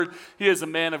He is a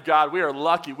man of God. We are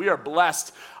lucky. We are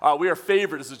blessed. We are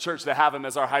favored as a church to have him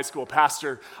as our high school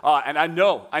pastor. And I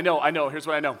know. Here's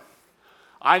what I know.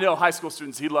 I know high school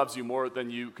students, he loves you more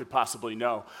than you could possibly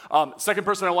know. Second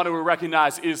person I want to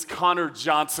recognize is Connor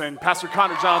Johnson. Pastor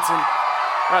Connor Johnson,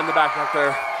 right in the back right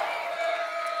there.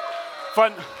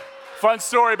 Fun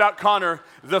story about Connor.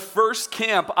 The first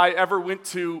camp I ever went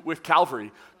to with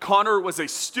Calvary, Connor was a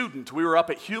student. We were up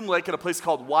at Hume Lake at a place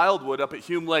called Wildwood up at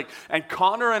Hume Lake. And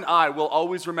Connor and I will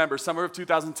always remember, summer of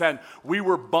 2010, we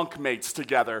were bunkmates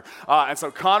together. And so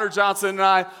Connor Johnson and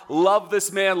I love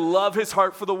this man, love his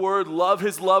heart for the word, love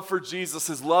his love for Jesus,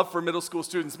 his love for middle school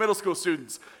students. Middle school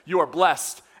students, you are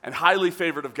blessed and highly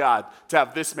favored of God to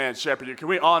have this man shepherd you. Can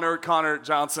we honor Connor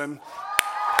Johnson?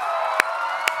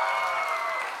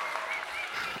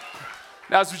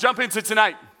 Now, as we jump into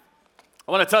tonight,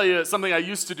 I want to tell you something I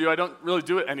used to do. I don't really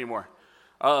do it anymore.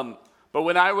 But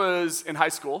when I was in high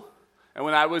school and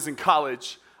when I was in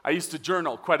college, I used to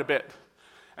journal quite a bit.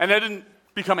 And I didn't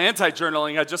become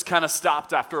anti-journaling. I just kind of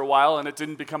stopped after a while, and it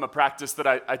didn't become a practice that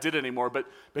I did anymore. But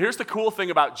here's the cool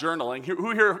thing about journaling.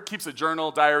 Who here keeps a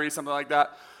journal, diary, something like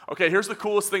that? Okay, here's the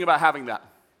coolest thing about having that.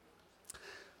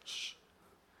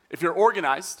 If you're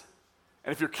organized,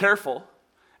 and if you're careful,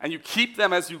 and you keep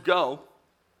them as you go,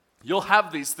 you'll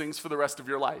have these things for the rest of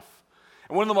your life.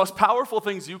 And one of the most powerful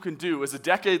things you can do is a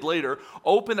decade later,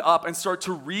 open up and start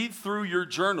to read through your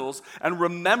journals and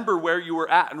remember where you were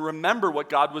at and remember what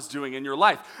God was doing in your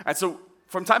life. And so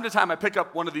from time to time, I pick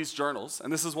up one of these journals,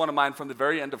 and this is one of mine from the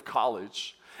very end of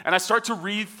college, and I start to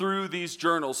read through these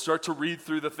journals, start to read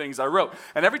through the things I wrote.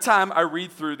 And every time I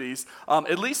read through these,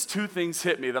 at least two things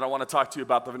hit me that I want to talk to you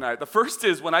about tonight. The first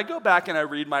is when I go back and I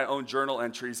read my own journal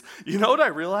entries, you know what I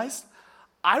realized?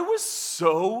 I was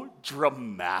so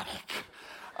dramatic.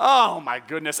 Oh my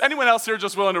goodness. Anyone else here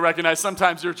just willing to recognize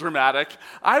sometimes you're dramatic?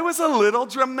 I was a little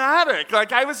dramatic. I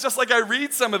I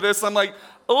read some of this, I'm like,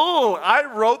 oh, I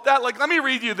wrote that? Let me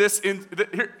read you this.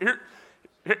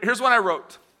 Here's what I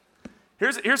wrote.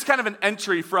 Here's kind of an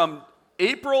entry from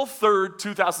April 3rd,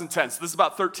 2010. So this is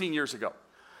about 13 years ago.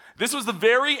 This was the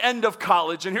very end of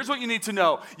college, and here's what you need to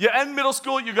know. You end middle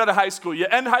school, you go to high school. You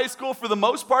end high school, for the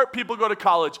most part, people go to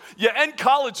college. You end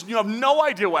college, and you have no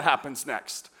idea what happens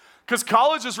next. Because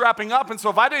college is wrapping up, and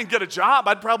so if I didn't get a job,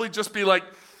 I'd probably just be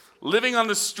living on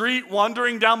the street,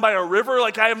 wandering down by a river.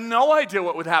 I have no idea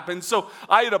what would happen. So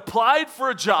I had applied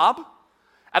for a job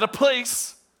at a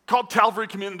place called Calvary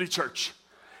Community Church.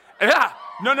 Yeah,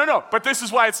 no, but this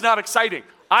is why it's not exciting.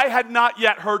 I had not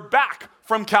yet heard back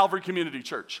from Calvary Community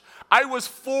Church. I was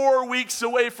 4 weeks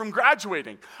away from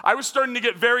graduating. I was starting to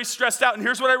get very stressed out, and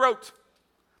here's what I wrote.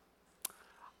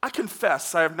 I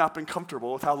confess I have not been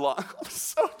comfortable with how long. I'm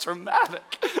so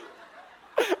dramatic.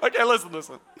 Okay,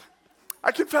 listen.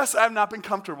 I confess I have not been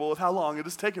comfortable with how long it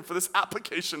has taken for this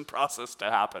application process to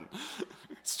happen.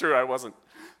 It's true, I wasn't.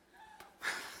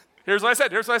 Here's what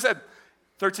I said.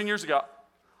 13 years ago.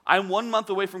 I'm 1 month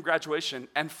away from graduation,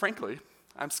 and frankly,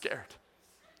 I'm scared.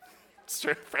 It's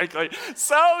true, frankly.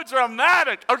 So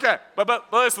dramatic. Okay,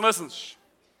 but listen. Shh.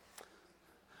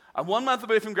 I'm 1 month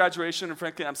away from graduation, and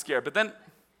frankly, I'm scared. But then,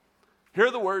 here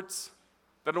are the words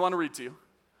that I want to read to you.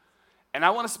 And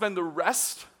I want to spend the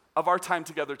rest of our time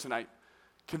together tonight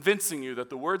convincing you that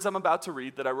the words I'm about to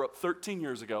read that I wrote 13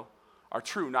 years ago are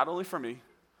true not only for me,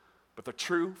 but they're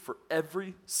true for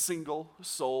every single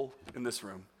soul in this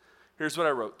room. Here's what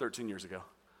I wrote 13 years ago.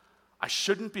 I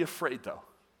shouldn't be afraid, though.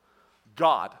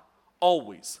 God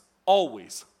always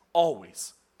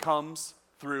comes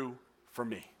through for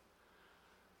me.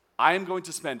 I am going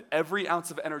to spend every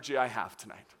ounce of energy I have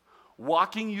tonight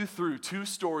walking you through two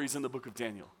stories in the book of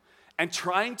Daniel and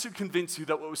trying to convince you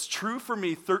that what was true for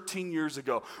me 13 years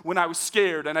ago when I was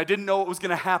scared and I didn't know what was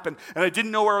going to happen and I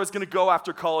didn't know where I was going to go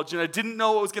after college and I didn't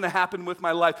know what was going to happen with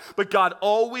my life, but God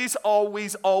always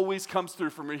comes through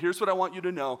for me. Here's what I want you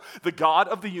to know. The God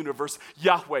of the universe,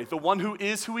 Yahweh, the one who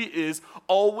is,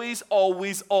 always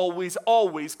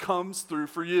comes through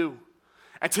for you.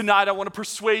 And tonight I want to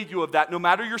persuade you of that. No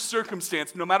matter your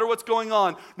circumstance, no matter what's going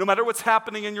on, no matter what's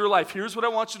happening in your life, here's what I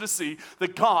want you to see,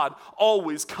 that God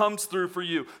always comes through for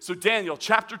you. So Daniel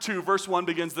chapter 2 verse 1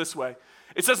 begins this way.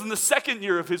 It says, in the second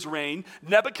year of his reign,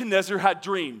 Nebuchadnezzar had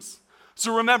dreams.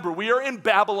 So remember, we are in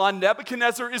Babylon.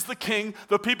 Nebuchadnezzar is the king.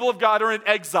 The people of God are in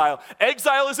exile.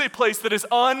 Exile is a place that is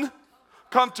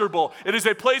uncomfortable. It is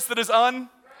a place that is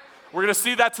we're going to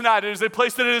see that tonight. It is a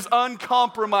place that is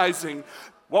uncompromising.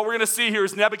 What we're going to see here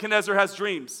is Nebuchadnezzar has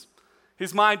dreams.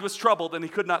 His mind was troubled and he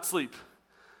could not sleep.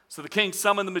 So the king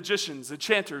summoned the magicians,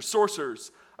 enchanters,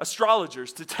 sorcerers,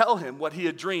 astrologers to tell him what he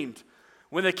had dreamed.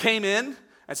 When they came in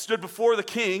and stood before the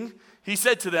king, he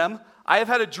said to them, I have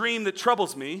had a dream that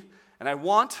troubles me, and I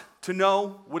want to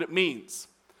know what it means.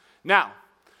 Now,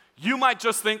 you might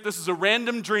just think this is a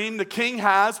random dream the king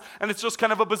has, and it's just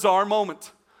kind of a bizarre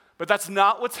moment. But that's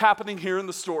not what's happening here in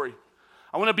the story.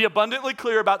 I want to be abundantly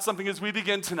clear about something as we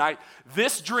begin tonight.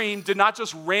 This dream did not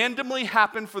just randomly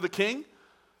happen for the king.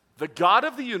 The God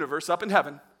of the universe up in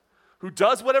heaven, who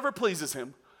does whatever pleases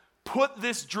him, put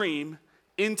this dream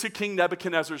into King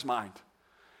Nebuchadnezzar's mind.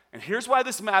 And here's why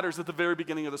this matters at the very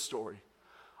beginning of the story.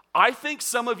 I think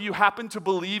some of you happen to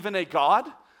believe in a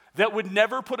God that would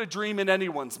never put a dream in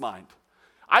anyone's mind.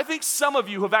 I think some of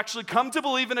you have actually come to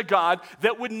believe in a God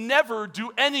that would never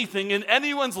do anything in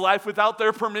anyone's life without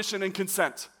their permission and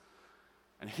consent.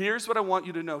 And here's what I want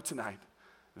you to know tonight.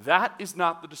 That is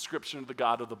not the description of the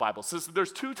God of the Bible. It says that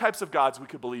there's two types of gods we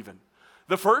could believe in.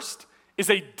 The first is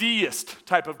a deist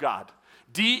type of God.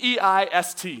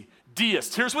 D-E-I-S-T,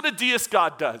 deist. Here's what a deist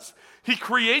God does. He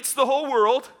creates the whole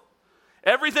world,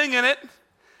 everything in it,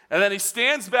 and then he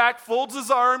stands back, folds his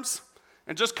arms,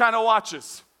 and just kind of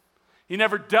watches. He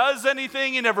never does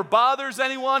anything. He never bothers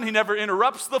anyone. He never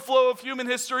interrupts the flow of human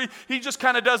history. He just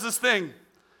kind of does his thing.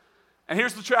 And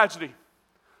here's the tragedy.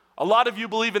 A lot of you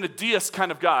believe in a deist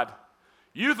kind of God.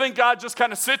 You think God just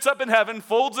kind of sits up in heaven,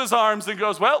 folds his arms, and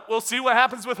goes, well, we'll see what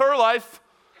happens with her life.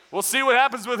 We'll see what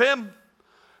happens with him.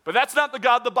 But that's not the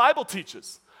God the Bible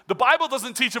teaches. The Bible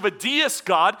doesn't teach of a deist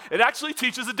God. It actually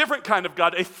teaches a different kind of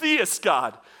God, a theist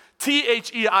God.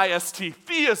 T-H-E-I-S-T,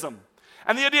 theism.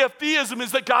 And the idea of theism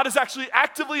is that God is actually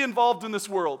actively involved in this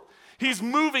world. He's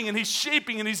moving and he's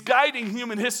shaping and he's guiding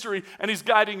human history and he's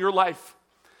guiding your life.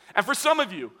 And for some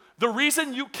of you, the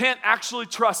reason you can't actually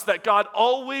trust that God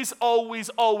always, always,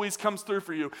 always comes through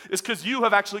for you is because you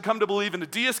have actually come to believe in a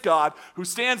deist God who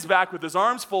stands back with his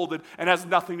arms folded and has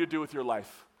nothing to do with your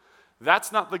life.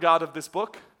 That's not the God of this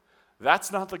book.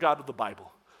 That's not the God of the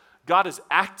Bible. God is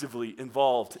actively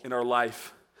involved in our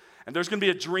life. And there's going to be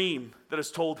a dream that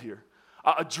is told here.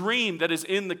 A dream that is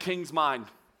in the king's mind.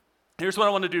 Here's what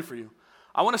I want to do for you.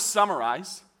 I want to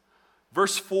summarize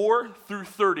verse 4 through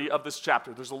 30 of this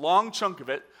chapter. There's a long chunk of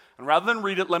it, and rather than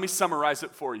read it, let me summarize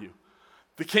it for you.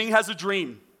 The king has a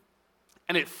dream,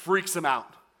 and it freaks him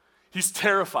out. He's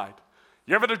terrified.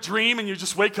 You ever had a dream and you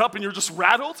just wake up and you're just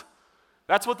rattled?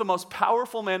 That's what the most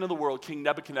powerful man in the world, King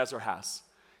Nebuchadnezzar, has.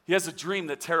 He has a dream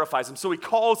that terrifies him. So he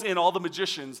calls in all the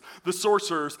magicians, the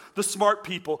sorcerers, the smart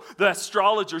people, the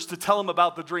astrologers to tell him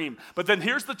about the dream. But then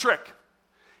here's the trick.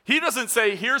 He doesn't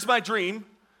say, here's my dream,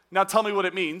 now tell me what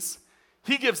it means.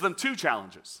 He gives them two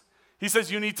challenges. He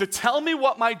says, you need to tell me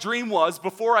what my dream was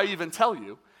before I even tell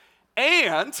you,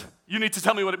 and you need to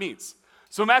tell me what it means.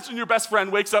 So imagine your best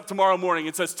friend wakes up tomorrow morning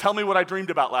and says, tell me what I dreamed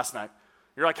about last night.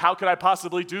 You're like, how could I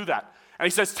possibly do that? And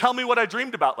he says, tell me what I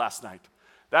dreamed about last night.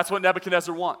 That's what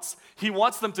Nebuchadnezzar wants. He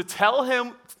wants them to tell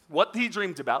him what he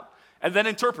dreamed about and then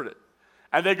interpret it.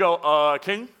 And they go,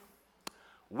 king,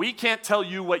 we can't tell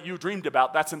you what you dreamed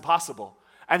about. That's impossible.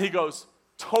 And he goes,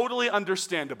 totally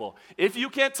understandable. If you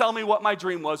can't tell me what my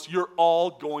dream was, you're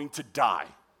all going to die.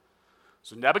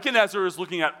 So Nebuchadnezzar is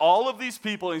looking at all of these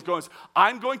people and he's going,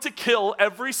 I'm going to kill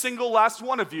every single last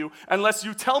one of you unless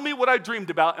you tell me what I dreamed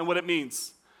about and what it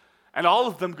means. And all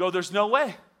of them go, there's no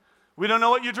way. We don't know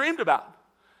what you dreamed about.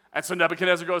 And so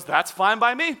Nebuchadnezzar goes, that's fine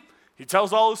by me. He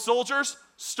tells all his soldiers,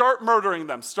 start murdering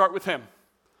them. Start with him.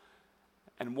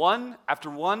 And one after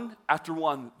one after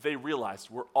one, they realize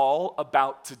we're all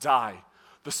about to die.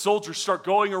 The soldiers start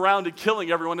going around and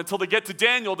killing everyone until they get to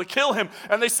Daniel to kill him.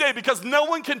 And they say, because no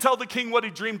one can tell the king what he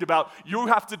dreamed about, you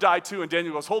have to die too. And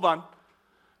Daniel goes, hold on.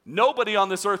 Nobody on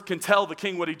this earth can tell the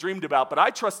king what he dreamed about, but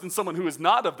I trust in someone who is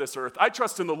not of this earth. I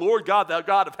trust in the Lord God, the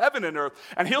God of heaven and earth,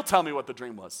 and he'll tell me what the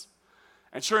dream was.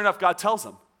 And sure enough, God tells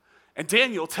him. And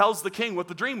Daniel tells the king what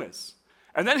the dream is.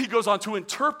 And then he goes on to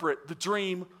interpret the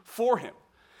dream for him.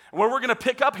 And where we're going to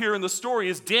pick up here in the story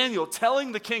is Daniel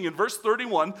telling the king in verse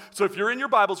 31. So if you're in your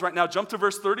Bibles right now, jump to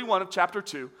verse 31 of chapter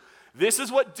 2. This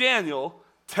is what Daniel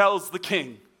tells the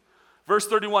king. Verse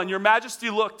 31, your majesty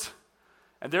looked,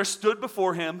 and there stood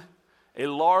before him a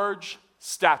large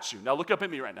statue. Now look up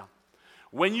at me right now.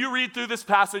 When you read through this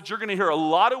passage, you're going to hear a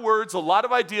lot of words, a lot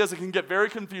of ideas that can get very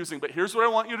confusing. But here's what I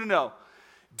want you to know.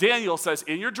 Daniel says,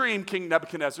 in your dream, King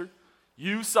Nebuchadnezzar,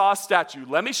 you saw a statue.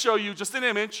 Let me show you just an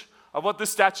image of what this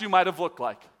statue might have looked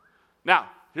like. Now,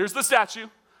 here's the statue.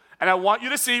 And I want you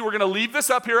to see, we're going to leave this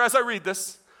up here as I read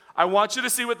this. I want you to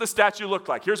see what the statue looked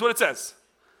like. Here's what it says.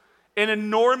 An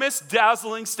enormous,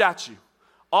 dazzling statue,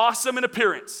 awesome in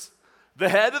appearance. The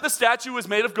head of the statue was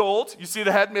made of gold. You see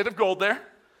the head made of gold there?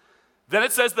 Then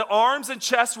it says the arms and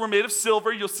chest were made of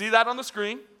silver. You'll see that on the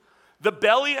screen. The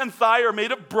belly and thigh are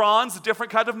made of bronze, a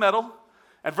different kind of metal.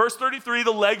 At verse 33,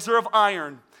 the legs are of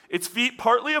iron, its feet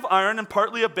partly of iron and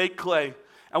partly of baked clay.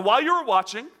 And while you were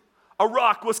watching, a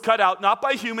rock was cut out, not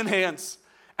by human hands,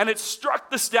 and it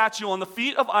struck the statue on the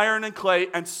feet of iron and clay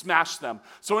and smashed them.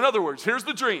 So in other words, here's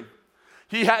the dream.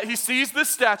 He sees this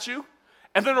statue,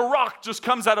 and then a rock just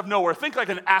comes out of nowhere. Think like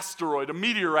an asteroid, a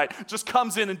meteorite, just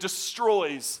comes in and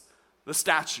destroys the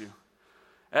statue.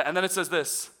 And then it says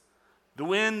this, the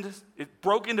wind, it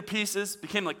broke into pieces,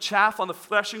 became like chaff on the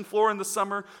threshing floor in the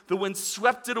summer. The wind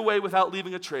swept it away without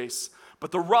leaving a trace.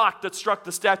 But the rock that struck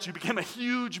the statue became a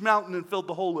huge mountain and filled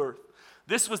the whole earth.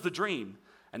 This was the dream,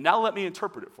 and now let me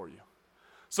interpret it for you.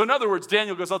 So in other words,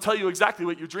 Daniel goes, I'll tell you exactly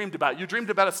what you dreamed about. You dreamed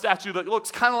about a statue that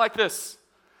looks kind of like this.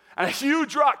 And a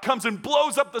huge rock comes and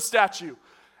blows up the statue.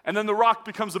 And then the rock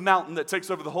becomes a mountain that takes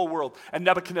over the whole world. And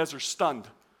Nebuchadnezzar's stunned.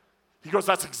 He goes,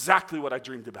 that's exactly what I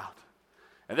dreamed about.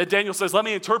 And then Daniel says, let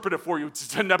me interpret it for you.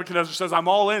 And Nebuchadnezzar says, I'm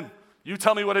all in. You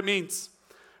tell me what it means.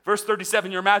 Verse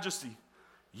 37, Your Majesty,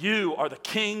 you are the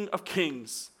King of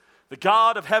kings. The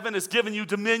God of heaven has given you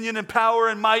dominion and power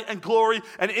and might and glory,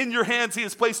 and in your hands he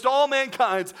has placed all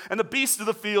mankind and the beasts of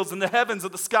the fields and the heavens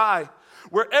of the sky.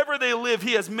 Wherever they live,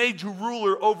 he has made you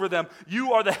ruler over them.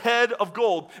 You are the head of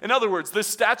gold. In other words, this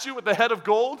statue with the head of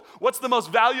gold, what's the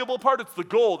most valuable part? It's the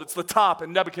gold. It's the top.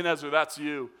 And Nebuchadnezzar, that's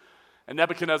you. And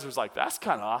Nebuchadnezzar's like, that's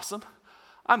kind of awesome.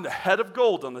 I'm the head of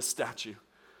gold on this statue.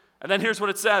 And then here's what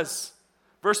it says.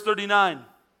 Verse 39.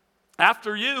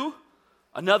 After you,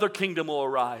 another kingdom will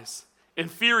arise,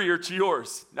 inferior to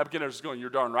yours. Nebuchadnezzar's going, you're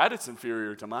darn right, it's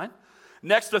inferior to mine.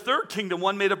 Next, a third kingdom,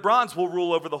 one made of bronze, will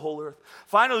rule over the whole earth.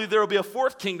 Finally, there will be a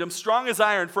fourth kingdom, strong as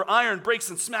iron, for iron breaks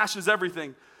and smashes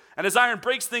everything. And as iron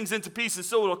breaks things into pieces,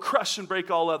 so it will crush and break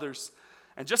all others.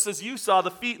 And just as you saw, the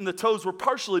feet and the toes were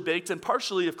partially baked and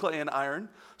partially of clay and iron,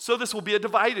 so this will be a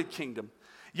divided kingdom.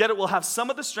 Yet it will have some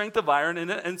of the strength of iron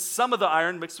in it and some of the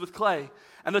iron mixed with clay.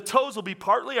 And the toes will be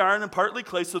partly iron and partly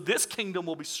clay, so this kingdom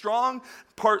will be strong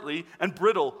partly and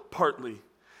brittle partly.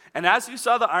 And as you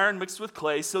saw the iron mixed with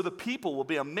clay, so the people will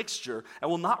be a mixture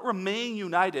and will not remain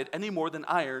united any more than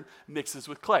iron mixes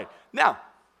with clay. Now,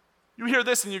 you hear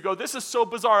this and you go, this is so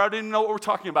bizarre, I don't even know what we're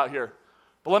talking about here.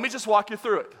 But let me just walk you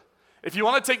through it. If you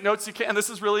want to take notes, you can. This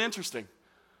is really interesting.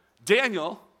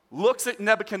 Daniel looks at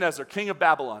Nebuchadnezzar, king of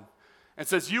Babylon, and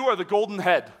says, you are the golden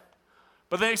head.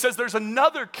 But then he says, there's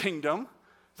another kingdom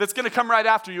that's going to come right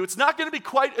after you. It's not going to be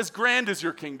quite as grand as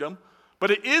your kingdom,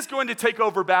 but it is going to take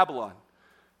over Babylon.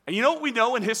 And you know what we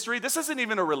know in history? This isn't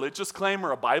even a religious claim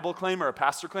or a Bible claim or a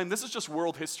pastor claim. This is just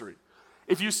world history.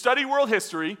 If you study world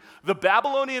history, the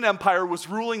Babylonian Empire was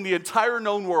ruling the entire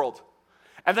known world.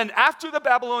 And then after the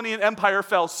Babylonian Empire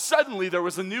fell, suddenly there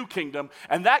was a new kingdom.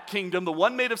 And that kingdom, the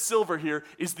one made of silver here,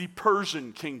 is the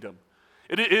Persian kingdom.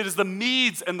 It is the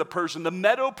Medes and the Persian, the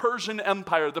Medo-Persian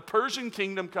Empire. The Persian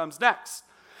kingdom comes next.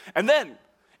 And then,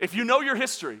 if you know your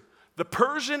history, the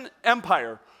Persian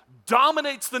Empire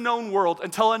dominates the known world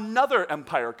until another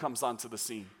empire comes onto the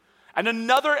scene. And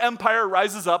another empire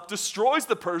rises up, destroys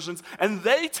the Persians, and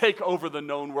they take over the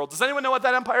known world. Does anyone know what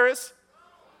that empire is?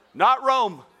 Not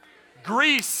Rome.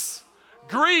 Greece.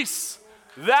 Greece.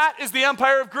 That is the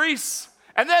empire of Greece.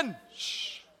 And then,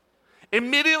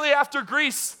 immediately after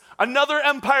Greece, another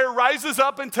empire rises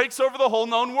up and takes over the whole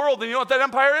known world. And you know what that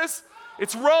empire is?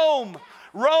 It's Rome.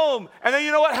 Rome. And then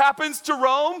you know what happens to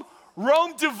Rome?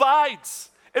 Rome divides.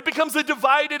 It becomes a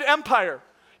divided empire.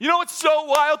 You know what's so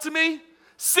wild to me?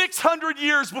 600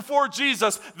 years before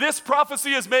Jesus, this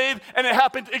prophecy is made, and it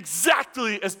happened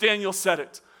exactly as Daniel said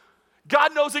it.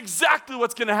 God knows exactly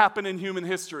what's going to happen in human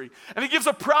history. And he gives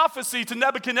a prophecy to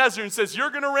Nebuchadnezzar and says, you're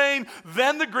going to reign,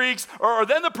 then the Greeks, or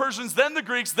then the Persians, then the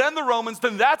Greeks, then the Romans,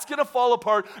 then that's going to fall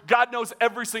apart. God knows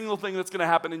every single thing that's going to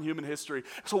happen in human history.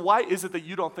 So why is it that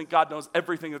you don't think God knows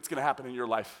everything that's going to happen in your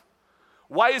life?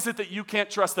 Why is it that you can't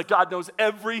trust that God knows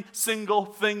every single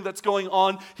thing that's going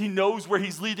on? He knows where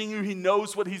he's leading you. He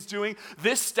knows what he's doing.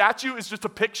 This statue is just a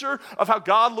picture of how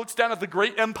God looks down at the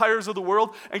great empires of the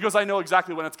world and goes, I know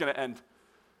exactly when it's going to end.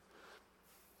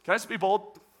 Can I just be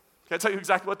bold? Can I tell you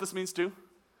exactly what this means too?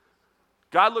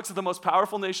 God looks at the most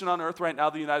powerful nation on earth right now,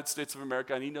 the United States of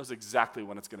America, and he knows exactly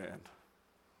when it's going to end.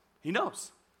 He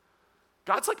knows.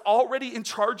 God's like already in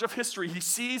charge of history. He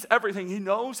sees everything. He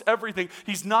knows everything.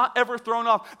 He's not ever thrown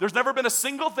off. There's never been a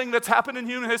single thing that's happened in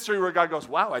human history where God goes,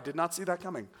 wow, I did not see that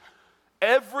coming.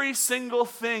 Every single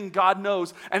thing God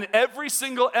knows, and every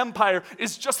single empire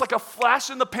is just like a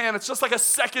flash in the pan. It's just like a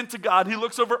second to God. He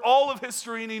looks over all of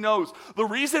history and he knows. The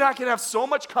reason I can have so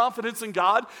much confidence in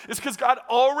God is because God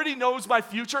already knows my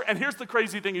future, and here's the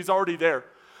crazy thing, he's already there.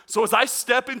 So as I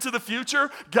step into the future,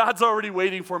 God's already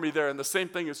waiting for me there, and the same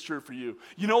thing is true for you.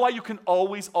 You know why you can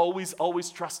always, always, always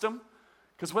trust him?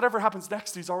 Because whatever happens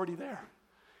next, he's already there.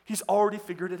 He's already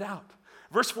figured it out.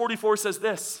 Verse 44 says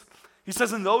this. He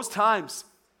says, in those times,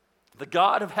 the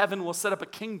God of heaven will set up a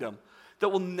kingdom that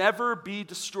will never be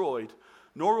destroyed,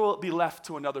 nor will it be left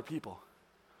to another people.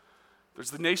 There's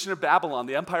the nation of Babylon,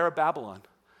 the empire of Babylon.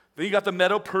 Then you got the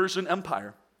Medo-Persian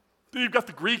Empire. Then you've got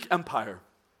the Greek Empire.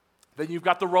 Then you've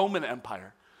got the Roman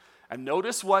Empire. And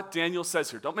notice what Daniel says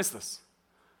here. Don't miss this.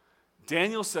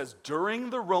 Daniel says during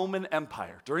the Roman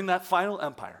Empire, during that final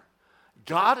empire,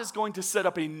 God is going to set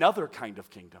up another kind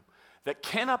of kingdom that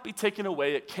cannot be taken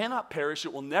away. It cannot perish.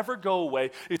 It will never go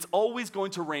away. It's always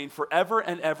going to reign forever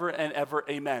and ever and ever.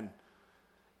 Amen.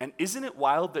 And isn't it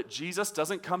wild that Jesus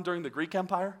doesn't come during the Greek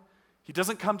Empire? He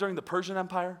doesn't come during the Persian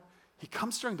Empire. He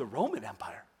comes during the Roman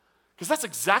Empire. Because that's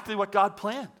exactly what God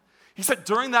planned. He said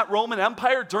during that Roman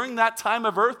Empire, during that time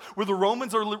of earth where the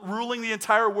Romans are ruling the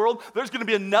entire world, there's going to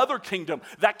be another kingdom.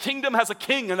 That kingdom has a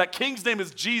king, and that king's name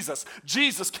is Jesus.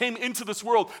 Jesus came into this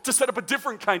world to set up a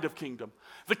different kind of kingdom.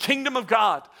 The kingdom of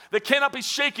God that cannot be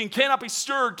shaken, cannot be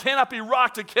stirred, cannot be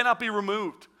rocked, and cannot be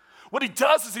removed. What he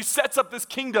does is he sets up this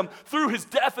kingdom through his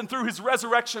death and through his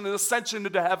resurrection and ascension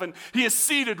into heaven. He is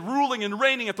seated, ruling and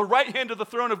reigning at the right hand of the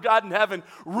throne of God in heaven,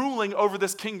 ruling over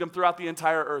this kingdom throughout the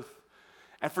entire earth.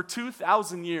 And for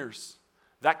 2,000 years,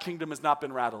 that kingdom has not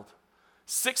been rattled.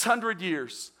 600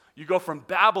 years, you go from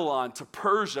Babylon to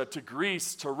Persia to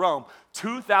Greece to Rome.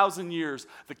 2,000 years,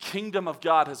 the kingdom of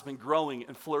God has been growing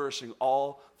and flourishing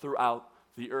all throughout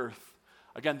the earth.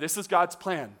 Again, this is God's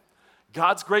plan.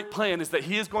 God's great plan is that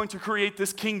he is going to create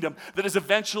this kingdom that is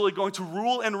eventually going to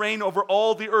rule and reign over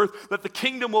all the earth, that the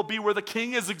kingdom will be where the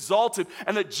king is exalted,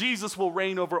 and that Jesus will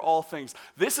reign over all things.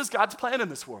 This is God's plan in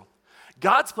this world.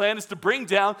 God's plan is to bring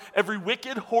down every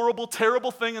wicked, horrible,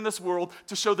 terrible thing in this world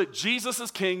to show that Jesus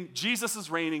is king, Jesus is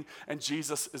reigning, and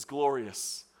Jesus is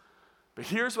glorious. But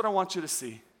here's what I want you to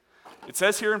see. It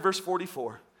says here in verse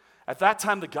 44, at that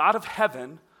time the God of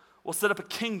heaven will set up a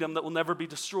kingdom that will never be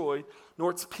destroyed,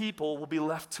 nor its people will be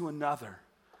left to another.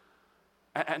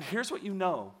 And here's what you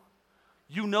know.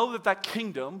 You know that that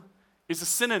kingdom is a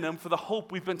synonym for the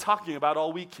hope we've been talking about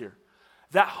all week here.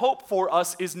 That hope for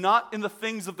us is not in the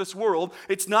things of this world.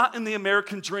 It's not in the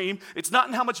American dream. It's not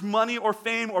in how much money or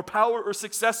fame or power or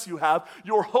success you have.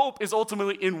 Your hope is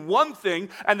ultimately in one thing,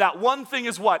 and that one thing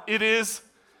is what? It is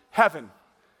heaven.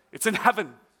 It's in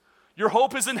heaven. Your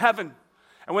hope is in heaven.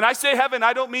 And when I say heaven,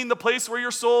 I don't mean the place where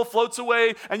your soul floats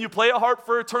away and you play a harp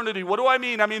for eternity. What do I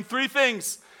mean? I mean three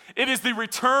things. It is the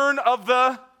return of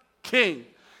the King.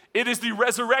 It is the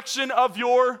resurrection of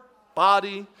your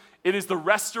body. It is the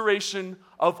restoration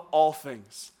of all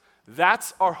things.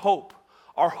 That's our hope.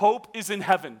 Our hope is in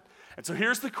heaven. And so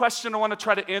here's the question I want to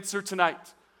try to answer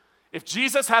tonight. If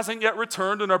Jesus hasn't yet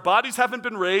returned and our bodies haven't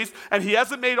been raised and he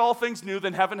hasn't made all things new,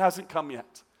 then heaven hasn't come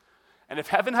yet. And if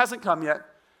heaven hasn't come yet,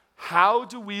 how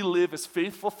do we live as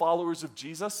faithful followers of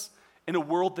Jesus in a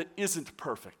world that isn't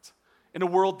perfect, in a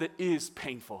world that is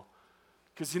painful?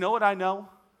 Because you know what I know?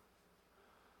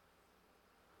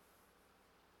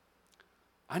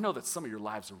 I know that some of your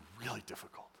lives are really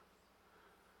difficult.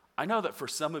 I know that for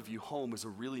some of you, home is a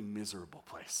really miserable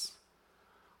place.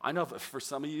 I know that for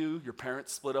some of you, your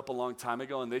parents split up a long time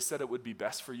ago and they said it would be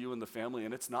best for you and the family,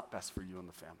 and it's not best for you and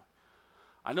the family.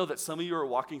 I know that some of you are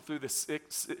walking through the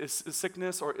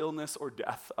sickness or illness or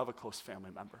death of a close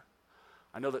family member.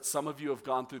 I know that some of you have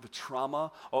gone through the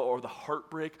trauma or the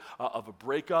heartbreak of a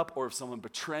breakup, or of someone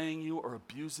betraying you or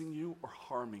abusing you or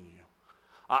harming you.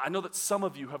 I know that some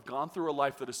of you have gone through a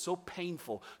life that is so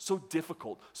painful, so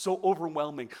difficult, so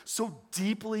overwhelming, so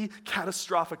deeply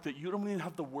catastrophic that you don't even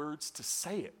have the words to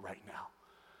say it right now.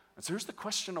 And so here's the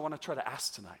question I want to try to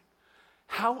ask tonight.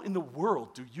 How in the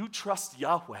world do you trust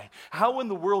Yahweh? How in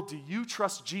the world do you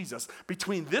trust Jesus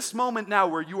between this moment now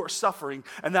where you are suffering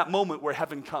and that moment where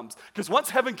heaven comes? Because once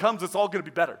heaven comes, it's all going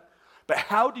to be better. But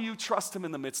how do you trust him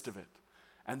in the midst of it?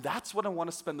 And that's what I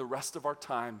want to spend the rest of our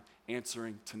time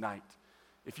answering tonight.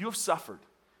 If you have suffered,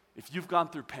 if you've gone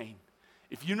through pain,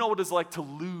 if you know what it's like to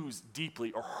lose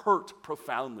deeply or hurt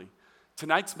profoundly,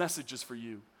 tonight's message is for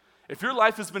you. If your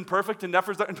life has been perfect and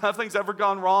nothing's ever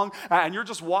gone wrong, and you're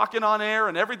just walking on air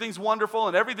and everything's wonderful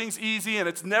and everything's easy and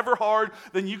it's never hard,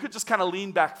 then you could just kind of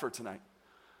lean back for tonight.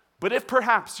 But if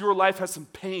perhaps your life has some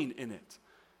pain in it,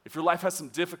 if your life has some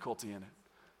difficulty in it,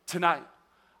 tonight,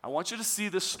 I want you to see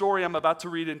this story I'm about to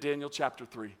read in Daniel chapter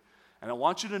 3. And I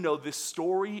want you to know this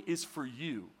story is for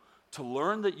you to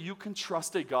learn that you can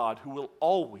trust a God who will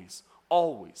always,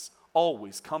 always,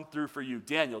 always come through for you.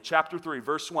 Daniel chapter 3,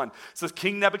 verse 1 says,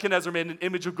 King Nebuchadnezzar made an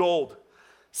image of gold,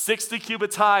 60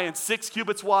 cubits high and 6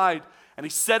 cubits wide, and he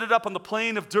set it up on the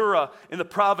plain of Dura in the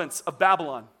province of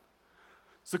Babylon.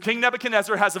 So King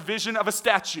Nebuchadnezzar has a vision of a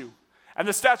statue. And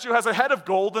the statue has a head of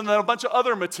gold and then a bunch of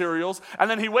other materials. And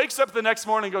then he wakes up the next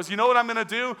morning and goes, you know what I'm going to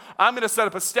do? I'm going to set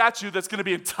up a statue that's going to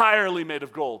be entirely made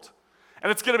of gold.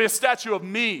 And it's going to be a statue of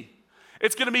me.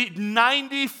 It's going to be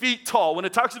 90 feet tall. When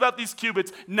it talks about these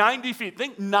cubits, 90 feet.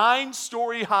 Think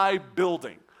 9-story high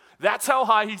building. That's how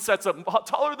high he sets up,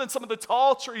 taller than some of the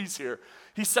tall trees here.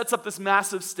 He sets up this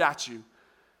massive statue.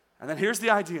 And then here's the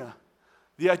idea.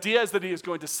 The idea is that he is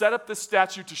going to set up this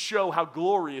statue to show how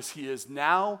glorious he is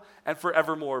now and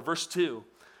forevermore. Verse 2.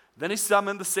 Then he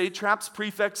summoned the satraps,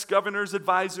 prefects, governors,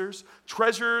 advisors,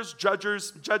 treasurers,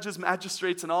 judges,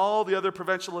 magistrates, and all the other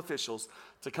provincial officials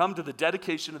to come to the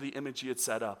dedication of the image he had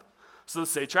set up. So the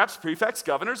satraps, prefects,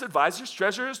 governors, advisors,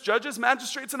 treasurers, judges,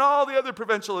 magistrates, and all the other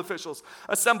provincial officials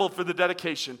assembled for the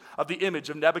dedication of the image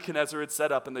of Nebuchadnezzar had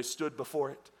set up, and they stood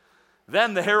before it.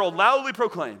 Then the herald loudly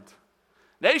proclaimed,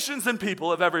 nations and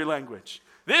people of every language,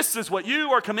 this is what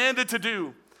you are commanded to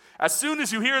do. As soon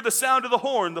as you hear the sound of the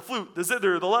horn, the flute, the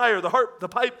zither, the lyre, the harp, the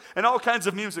pipe, and all kinds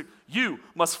of music, you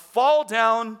must fall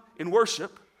down in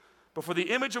worship before the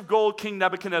image of gold King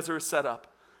Nebuchadnezzar has set up.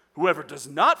 Whoever does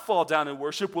not fall down in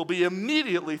worship will be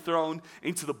immediately thrown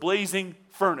into the blazing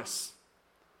furnace.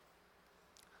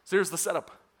 So here's the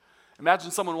setup.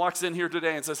 Imagine someone walks in here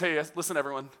today and says, hey, listen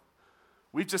everyone,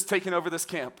 we've just taken over this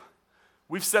camp.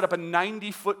 We've set up a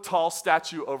 90-foot tall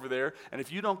statue over there, and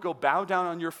if you don't go bow down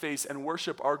on your face and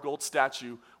worship our gold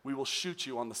statue, we will shoot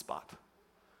you on the spot.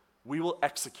 We will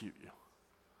execute you.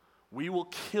 We will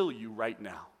kill you right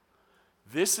now.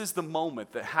 This is the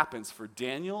moment that happens for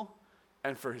Daniel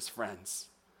and for his friends.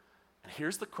 And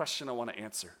here's the question I want to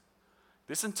answer.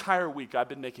 This entire week I've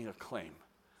been making a claim.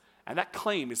 And that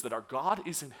claim is that our God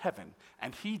is in heaven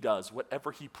and he does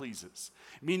whatever he pleases.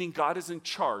 Meaning God is in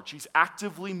charge. He's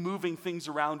actively moving things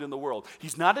around in the world.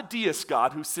 He's not a deist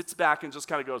God who sits back and just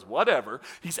kind of goes, whatever.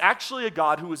 He's actually a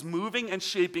God who is moving and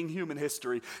shaping human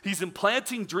history. He's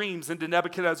implanting dreams into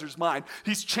Nebuchadnezzar's mind.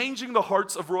 He's changing the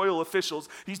hearts of royal officials.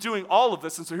 He's doing all of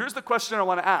this. And so here's the question I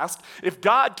want to ask. If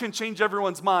God can change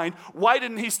everyone's mind, why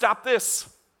didn't he stop this?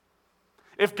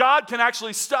 If God can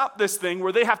actually stop this thing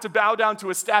where they have to bow down to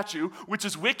a statue, which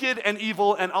is wicked and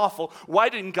evil and awful, why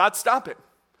didn't God stop it?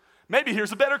 Maybe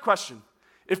here's a better question.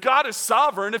 If God is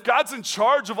sovereign, if God's in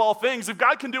charge of all things, if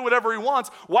God can do whatever he wants,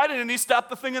 why didn't he stop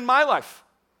the thing in my life?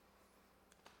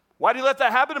 Why did he let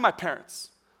that happen to my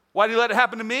parents? Why did he let it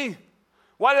happen to me?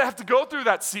 Why did I have to go through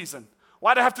that season?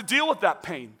 Why did I have to deal with that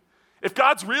pain? If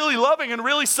God's really loving and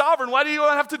really sovereign, why do you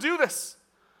have to do this?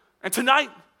 And tonight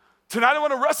I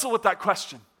want to wrestle with that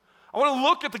question. I want to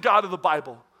look at the God of the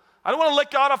Bible. I don't want to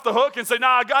let God off the hook and say,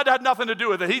 nah, God had nothing to do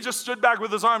with it. He just stood back with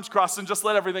his arms crossed and just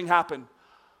let everything happen.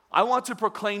 I want to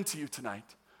proclaim to you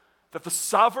tonight that the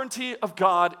sovereignty of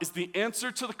God is the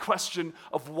answer to the question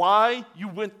of why you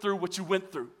went through what you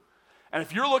went through. And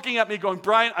if you're looking at me going,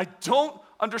 Brian, I don't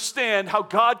understand how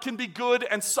God can be good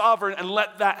and sovereign and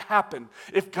let that happen.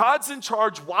 If God's in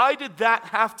charge, why did that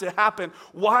have to happen?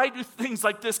 Why do things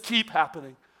like this keep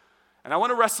happening? And I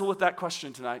want to wrestle with that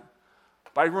question tonight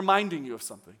by reminding you of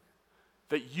something.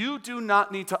 That you do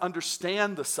not need to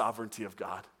understand the sovereignty of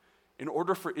God in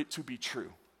order for it to be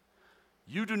true.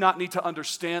 You do not need to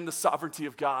understand the sovereignty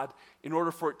of God in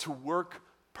order for it to work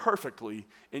perfectly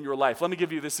in your life. Let me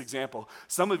give you this example.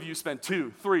 Some of you spend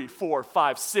 2, 3, 4,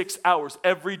 5, 6 hours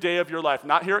every day of your life,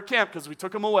 not here at camp because we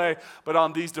took them away, but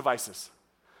on these devices.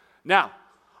 Now,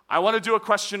 I want to do a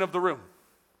question of the room.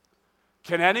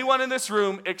 Can anyone in this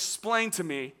room explain to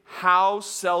me how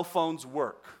cell phones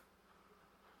work?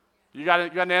 You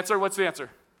got an answer? What's the answer?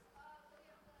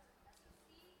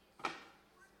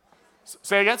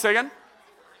 Say again.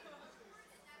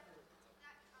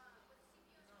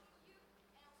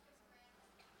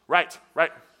 Right.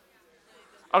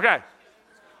 Okay.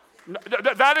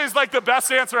 That is like the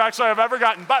best answer actually I've ever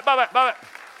gotten. But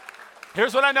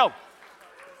here's what I know.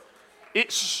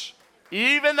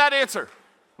 Even that answer,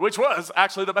 which was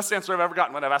actually the best answer I've ever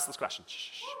gotten when I've asked this question.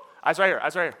 Eyes right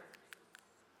here.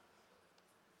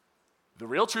 The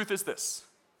real truth is this.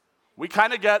 We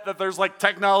kind of get that there's like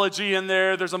technology in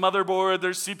there. There's a motherboard,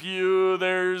 there's CPU,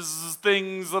 there's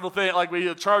little things, like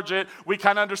we charge it. We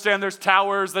kind of understand there's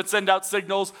towers that send out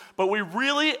signals. But we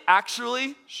really,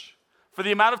 actually, for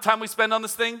the amount of time we spend on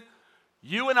this thing,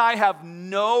 you and I have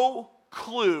no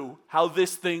clue how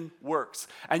this thing works.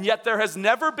 And yet there has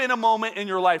never been a moment in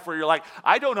your life where you're like,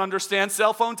 I don't understand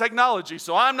cell phone technology,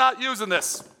 so I'm not using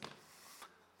this.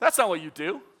 That's not what you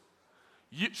do.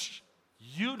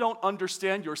 You don't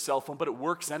understand your cell phone, but it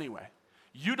works anyway.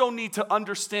 You don't need to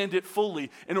understand it fully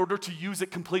in order to use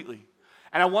it completely.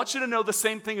 And I want you to know the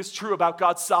same thing is true about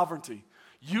God's sovereignty.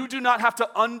 You do not have to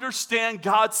understand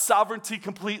God's sovereignty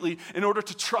completely in order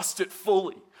to trust it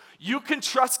fully. You can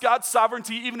trust God's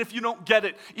sovereignty even if you don't get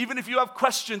it, even if you have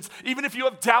questions, even if you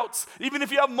have doubts, even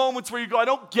if you have moments where you go, I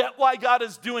don't get why God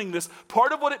is doing this.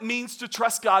 Part of what it means to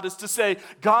trust God is to say,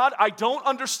 God, I don't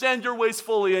understand your ways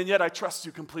fully, and yet I trust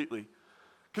you completely.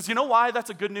 Because you know why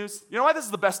that's a good news? You know why this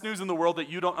is the best news in the world that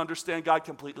you don't understand God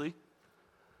completely?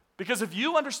 Because if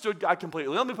you understood God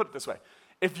completely, let me put it this way.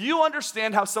 If you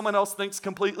understand how someone else thinks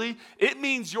completely, it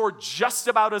means you're just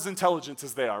about as intelligent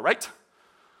as they are, right?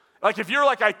 Like if you're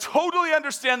like, I totally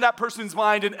understand that person's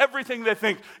mind and everything they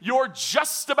think, you're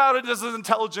just about as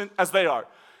intelligent as they are.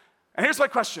 And here's my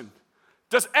question.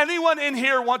 Does anyone in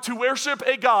here want to worship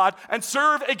a God and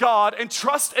serve a God and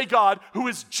trust a God who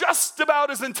is just about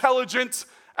as intelligent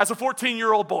as a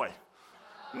 14-year-old boy?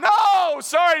 No,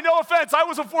 sorry, no offense. I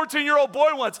was a 14-year-old boy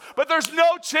once, but there's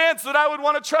no chance that I would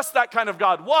want to trust that kind of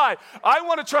God. Why? I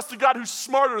want to trust a God who's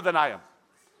smarter than I am.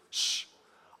 Shh.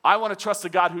 I want to trust a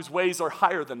God whose ways are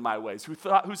higher than my ways,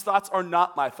 whose thoughts are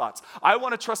not my thoughts. I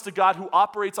want to trust a God who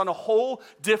operates on a whole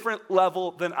different level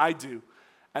than I do.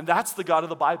 And that's the God of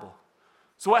the Bible.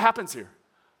 So what happens here?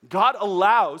 God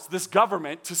allows this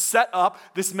government to set up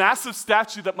this massive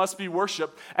statue that must be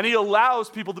worshiped, and he allows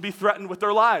people to be threatened with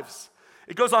their lives.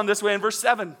 It goes on this way in verse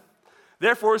 7.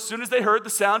 Therefore, as soon as they heard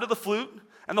the sound of the flute,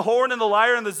 and the horn, and the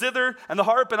lyre, and the zither, and the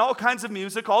harp, and all kinds of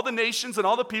music, all the nations and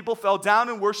all the people fell down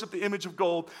and worshiped the image of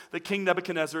gold that King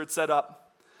Nebuchadnezzar had set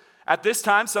up. At this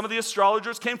time, some of the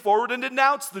astrologers came forward and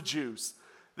denounced the Jews.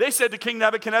 They said to King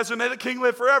Nebuchadnezzar, may the king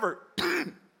live forever.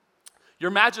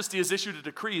 Your majesty has issued a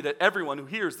decree that everyone who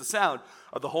hears the sound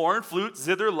of the horn, flute,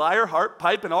 zither, lyre, harp,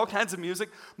 pipe, and all kinds of music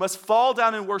must fall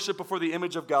down and worship before the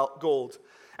image of gold.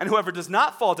 And whoever does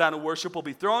not fall down and worship will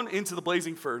be thrown into the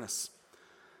blazing furnace.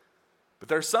 But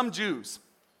there are some Jews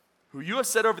who you have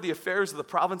set over the affairs of the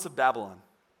province of Babylon,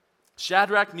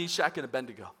 Shadrach, Meshach, and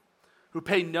Abednego, who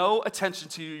pay no attention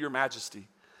to you, your majesty.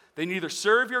 They neither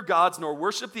serve your gods nor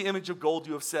worship the image of gold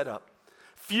you have set up.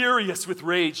 Furious with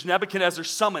rage, Nebuchadnezzar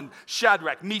summoned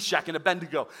Shadrach, Meshach, and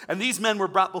Abednego, and these men were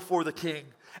brought before the king.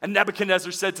 And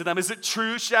Nebuchadnezzar said to them, is it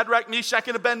true, Shadrach, Meshach,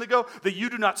 and Abednego, that you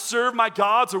do not serve my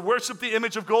gods or worship the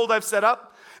image of gold I've set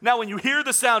up? Now when you hear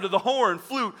the sound of the horn,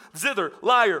 flute, zither,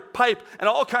 lyre, pipe, and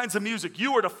all kinds of music,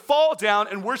 you are to fall down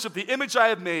and worship the image I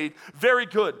have made. Very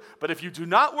good. But if you do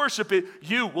not worship it,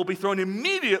 you will be thrown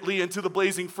immediately into the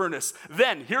blazing furnace.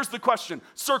 Then, here's the question.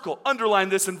 Circle, underline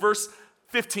this in verse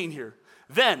 15 here.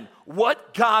 Then,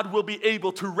 what God will be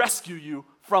able to rescue you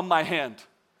from my hand?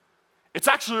 It's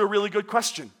actually a really good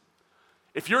question.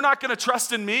 If you're not going to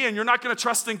trust in me and you're not going to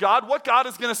trust in God, what God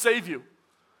is going to save you?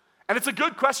 And it's a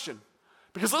good question.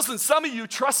 Because listen, some of you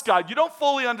trust God. You don't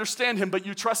fully understand him, but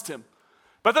you trust him.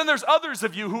 But then there's others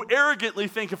of you who arrogantly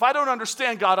think, if I don't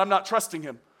understand God, I'm not trusting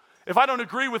him. If I don't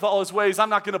agree with all his ways, I'm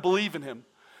not going to believe in him.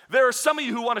 There are some of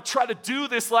you who want to try to do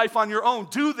this life on your own,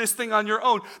 do this thing on your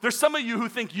own. There's some of you who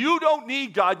think you don't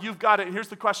need God, you've got it. And here's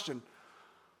the question.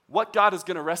 What God is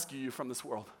going to rescue you from this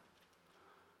world?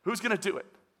 Who's going to do it?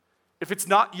 If it's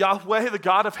not Yahweh, the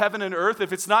God of heaven and earth,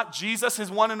 if it's not Jesus, his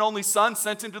one and only son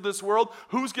sent into this world,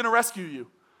 who's going to rescue you?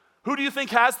 Who do you think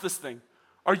has this thing?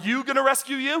 Are you going to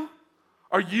rescue you?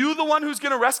 Are you the one who's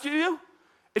going to rescue you?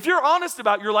 If you're honest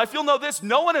about your life, you'll know this.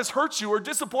 No one has hurt you or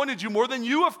disappointed you more than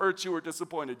you have hurt you or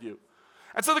disappointed you.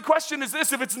 And so the question is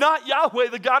this, if it's not Yahweh,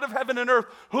 the God of heaven and earth,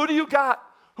 who do you got?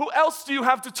 Who else do you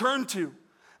have to turn to?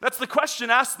 That's the question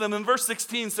asked them. In verse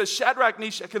 16 says, Shadrach,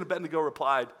 Meshach, and Abednego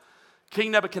replied,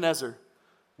 King Nebuchadnezzar,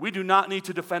 we do not need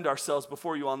to defend ourselves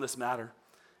before you on this matter.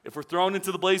 If we're thrown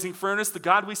into the blazing furnace, the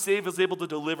God we save is able to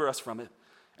deliver us from it,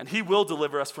 and he will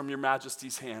deliver us from your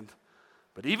majesty's hand.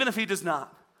 But even if he does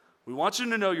not, we want you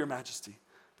to know, your majesty,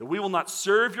 that we will not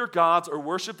serve your gods or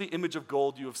worship the image of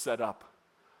gold you have set up.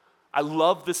 I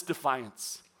love this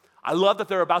defiance. I love that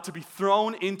they're about to be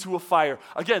thrown into a fire.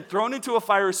 Again, thrown into a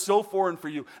fire is so foreign for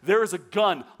you. There is a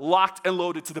gun locked and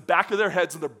loaded to the back of their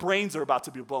heads, and their brains are about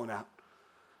to be blown out.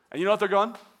 And you know what they're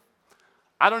going?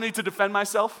 I don't need to defend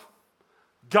myself.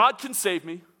 God can save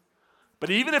me. But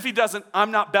even if he doesn't, I'm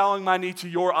not bowing my knee to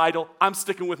your idol. I'm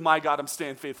sticking with my God. I'm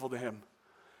staying faithful to him.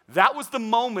 That was the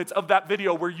moment of that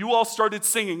video where you all started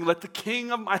singing, let the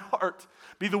king of my heart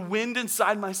be the wind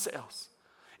inside my sails.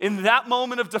 In that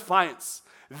moment of defiance,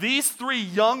 these three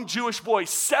young Jewish boys,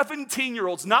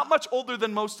 17-year-olds, not much older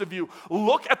than most of you,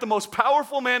 look at the most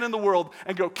powerful man in the world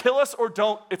and go, kill us or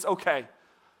don't, it's okay.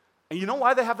 And you know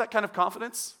why they have that kind of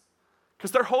confidence?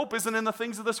 Because their hope isn't in the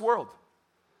things of this world.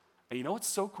 And you know what's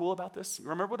so cool about this?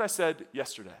 Remember what I said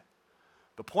yesterday.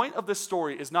 The point of this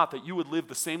story is not that you would live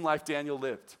the same life Daniel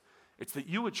lived. It's that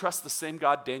you would trust the same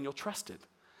God Daniel trusted.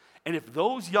 And if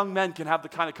those young men can have the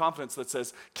kind of confidence that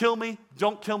says, kill me,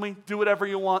 don't kill me, do whatever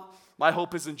you want, my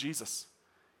hope is in Jesus.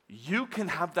 You can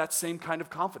have that same kind of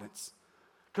confidence.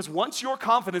 Because once your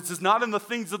confidence is not in the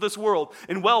things of this world,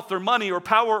 in wealth or money or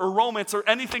power or romance or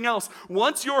anything else,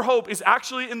 once your hope is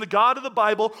actually in the God of the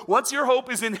Bible, once your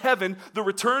hope is in heaven, the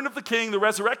return of the King, the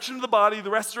resurrection of the body, the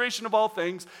restoration of all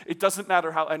things, it doesn't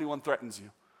matter how anyone threatens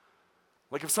you.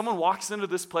 Like if someone walks into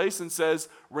this place and says,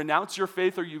 renounce your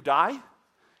faith or you die,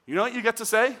 you know what you get to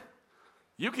say?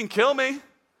 You can kill me,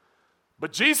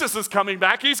 but Jesus is coming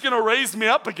back. He's going to raise me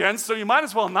up again, so you might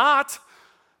as well not.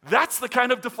 That's the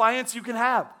kind of defiance you can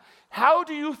have. How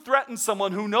do you threaten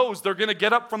someone who knows they're going to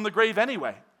get up from the grave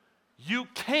anyway? You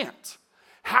can't.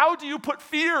 How do you put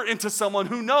fear into someone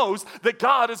who knows that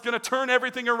God is going to turn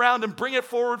everything around and bring it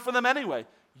forward for them anyway?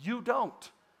 You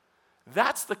don't.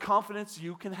 That's the confidence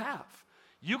you can have.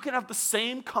 You can have the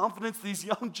same confidence these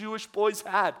young Jewish boys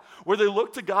had, where they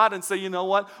look to God and say, you know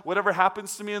what, whatever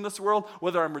happens to me in this world,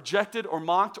 whether I'm rejected or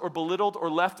mocked or belittled or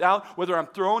left out, whether I'm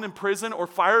thrown in prison or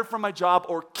fired from my job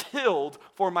or killed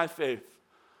for my faith,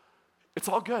 it's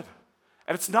all good.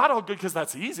 And it's not all good because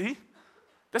that's easy.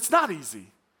 That's not easy.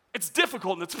 It's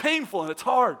difficult and it's painful and it's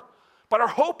hard. But our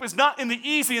hope is not in the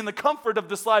easy and the comfort of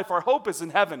this life. Our hope is in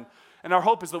heaven. And our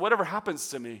hope is that whatever happens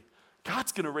to me,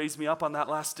 God's going to raise me up on that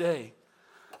last day.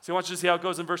 So I want you to see how it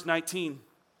goes in verse 19.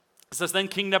 It says, then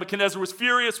King Nebuchadnezzar was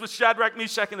furious with Shadrach,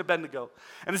 Meshach, and Abednego,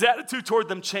 and his attitude toward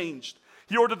them changed.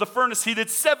 He ordered the furnace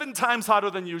heated 7 times hotter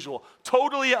than usual.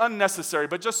 Totally unnecessary.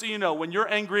 But just so you know, when you're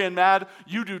angry and mad,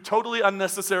 you do totally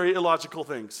unnecessary, illogical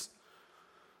things.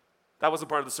 That wasn't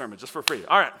part of the sermon, just for free.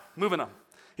 All right, moving on.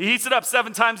 He heats it up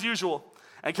 7 times usual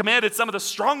and commanded some of the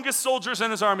strongest soldiers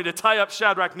in his army to tie up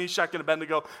Shadrach, Meshach, and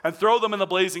Abednego and throw them in the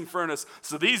blazing furnace.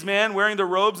 So these men, wearing their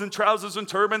robes and trousers and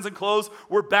turbans and clothes,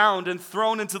 were bound and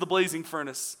thrown into the blazing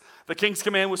furnace. The king's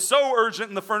command was so urgent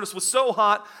and the furnace was so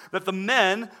hot that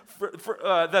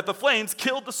the flames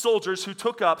killed the soldiers who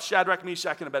took up Shadrach,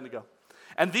 Meshach, and Abednego.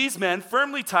 And these men,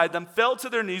 firmly tied them, fell to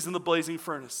their knees in the blazing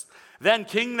furnace. Then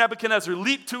King Nebuchadnezzar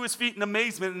leaped to his feet in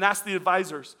amazement and asked the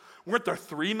advisors, weren't there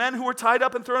 3 men who were tied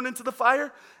up and thrown into the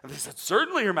fire? And they said,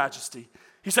 certainly, Your Majesty.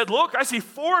 He said, look, I see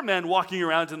 4 men walking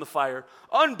around in the fire,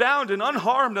 unbound and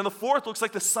unharmed, and the 4th looks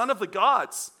like the son of the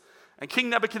gods. And King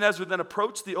Nebuchadnezzar then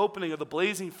approached the opening of the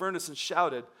blazing furnace and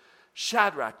shouted,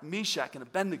 Shadrach, Meshach, and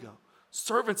Abednego,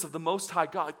 servants of the Most High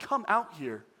God, come out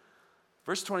here.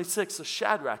 Verse 26, so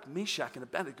Shadrach, Meshach, and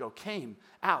Abednego came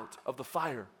out of the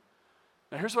fire.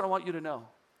 Now here's what I want you to know.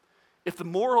 If the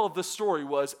moral of this story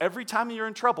was every time you're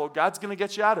in trouble, God's going to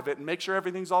get you out of it and make sure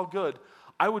everything's all good,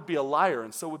 I would be a liar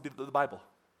and so would be the Bible.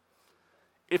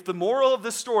 If the moral of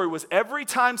this story was every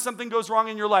time something goes wrong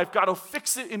in your life, God will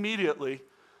fix it immediately,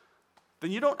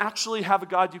 then you don't actually have a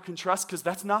God you can trust because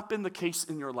that's not been the case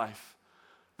in your life.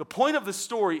 The point of this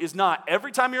story is not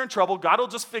every time you're in trouble, God will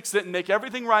just fix it and make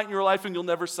everything right in your life and you'll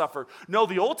never suffer. No,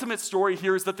 the ultimate story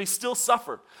here is that they still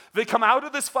suffer. They come out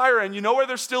of this fire and you know where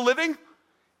they're still living?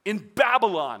 In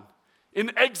Babylon,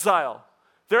 in exile.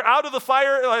 They're out of the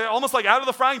fire, almost like out of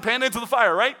the frying pan into the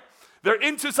fire, right? They're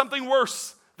into something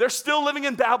worse. They're still living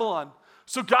in Babylon.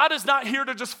 So God is not here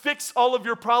to just fix all of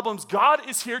your problems. God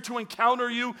is here to encounter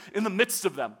you in the midst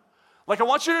of them. Like I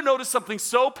want you to notice something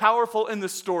so powerful in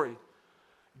this story.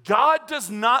 God does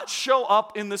not show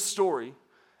up in this story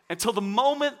until the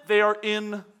moment they are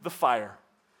in the fire.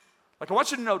 Like I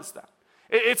want you to notice that.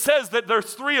 It says that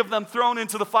there's 3 of them thrown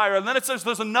into the fire, and then it says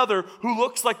there's another who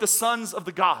looks like the sons of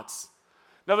the gods.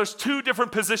 Now there's 2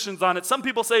 different positions on it. Some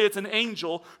people say it's an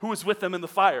angel who was with them in the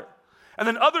fire. And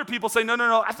then other people say,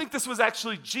 no, I think this was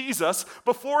actually Jesus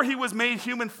before he was made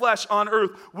human flesh on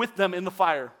earth with them in the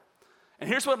fire. And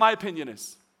here's what my opinion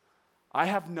is. I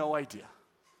have no idea.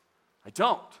 I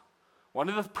don't. One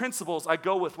of the principles I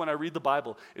go with when I read the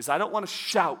Bible is I don't want to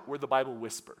shout where the Bible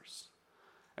whispers.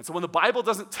 And so when the Bible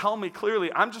doesn't tell me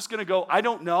clearly, I'm just going to go, I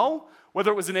don't know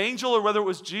whether it was an angel or whether it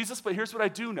was Jesus, but here's what I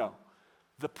do know.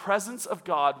 The presence of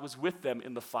God was with them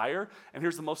in the fire. And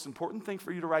here's the most important thing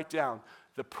for you to write down.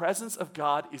 The presence of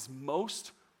God is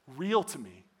most real to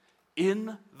me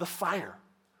in the fire.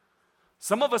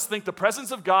 Some of us think the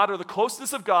presence of God or the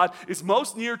closeness of God is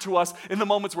most near to us in the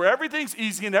moments where everything's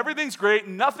easy and everything's great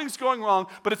and nothing's going wrong,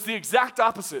 but it's the exact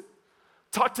opposite.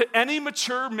 Talk to any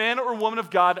mature man or woman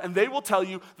of God and they will tell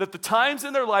you that the times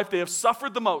in their life they have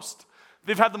suffered the most.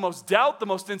 They've had the most doubt, the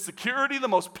most insecurity, the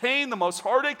most pain, the most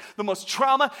heartache, the most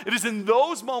trauma. It is in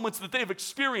those moments that they've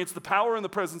experienced the power and the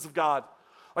presence of God.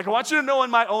 Like I want you to know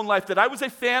in my own life that I was a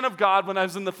fan of God when I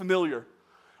was in the familiar.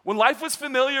 When life was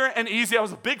familiar and easy, I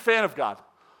was a big fan of God.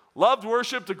 Loved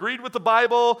worship, agreed with the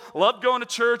Bible, loved going to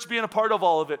church, being a part of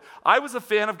all of it. I was a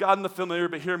fan of God in the familiar,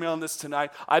 but hear me on this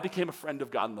tonight. I became a friend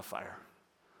of God in the fire.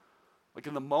 Like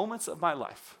in the moments of my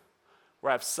life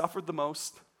where I've suffered the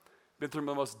most, been through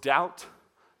the most doubt,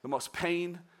 the most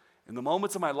pain, in the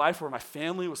moments of my life where my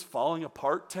family was falling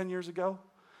apart 10 years ago,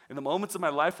 in the moments of my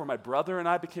life where my brother and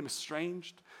I became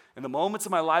estranged, in the moments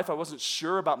of my life I wasn't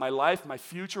sure about my life, my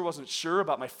future, wasn't sure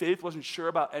about my faith, wasn't sure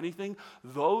about anything,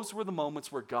 those were the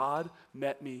moments where God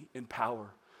met me in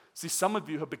power. See, some of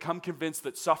you have become convinced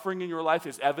that suffering in your life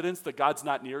is evidence that God's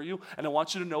not near you, and I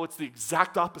want you to know it's the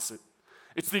exact opposite.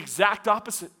 It's the exact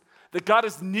opposite. That God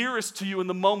is nearest to you in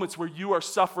the moments where you are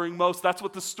suffering most. That's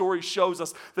what the story shows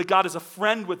us, that God is a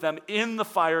friend with them in the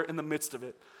fire, in the midst of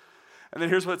it. And then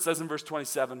here's what it says in verse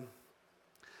 27.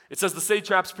 It says, the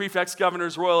satraps, prefects,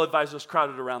 governors, royal advisors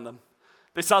crowded around them.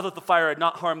 They saw that the fire had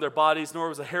not harmed their bodies, nor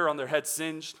was a hair on their head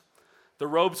singed. Their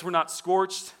robes were not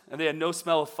scorched, and they had no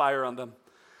smell of fire on them.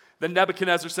 Then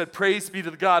Nebuchadnezzar said, praise be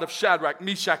to the God of Shadrach,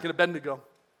 Meshach, and Abednego,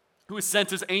 who has sent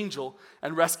his angel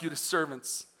and rescued his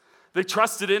servants. They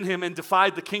trusted in him and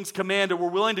defied the king's command and were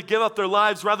willing to give up their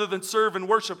lives rather than serve and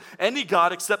worship any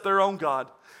god except their own God.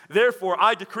 Therefore,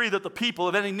 I decree that the people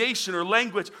of any nation or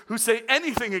language who say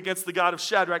anything against the God of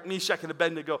Shadrach, Meshach, and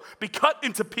Abednego be cut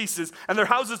into pieces and their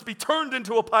houses be turned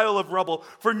into a pile of rubble,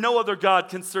 for no other God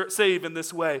can save in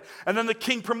this way. And then the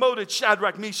king promoted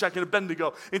Shadrach, Meshach, and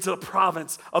Abednego into the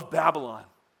province of Babylon.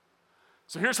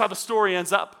 So here's how the story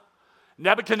ends up.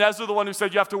 Nebuchadnezzar, the one who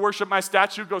said you have to worship my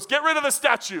statue, goes, get rid of the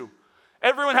statue.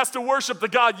 Everyone has to worship the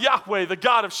God Yahweh, the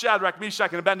God of Shadrach,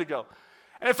 Meshach, and Abednego.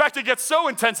 And in fact, he gets so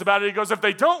intense about it, he goes, if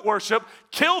they don't worship,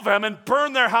 kill them and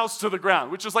burn their house to the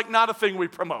ground, which is like not a thing we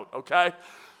promote, okay?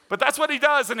 But that's what he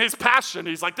does in his passion.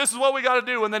 He's like, this is what we got to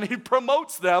do. And then he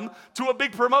promotes them to a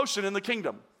big promotion in the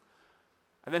kingdom.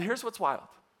 And then here's what's wild.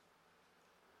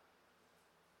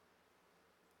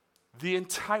 The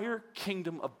entire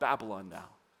kingdom of Babylon now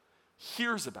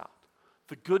hears about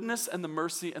the goodness and the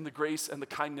mercy and the grace and the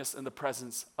kindness and the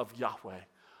presence of Yahweh,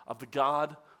 of the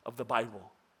God of the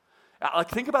Bible. Like,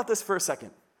 think about this for a second.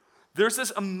 There's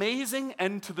this amazing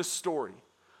end to the story.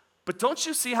 But don't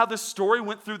you see how this story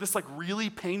went through this like really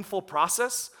painful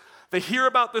process? They hear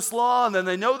about this law and then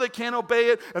they know they can't obey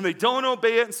it and they don't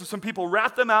obey it. And so some people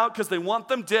rat them out because they want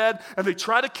them dead and they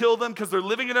try to kill them because they're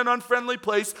living in an unfriendly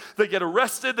place. They get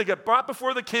arrested, they get brought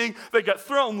before the king, they get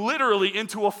thrown literally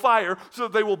into a fire so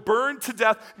that they will burn to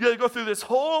death. You go through this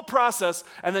whole process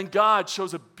and then God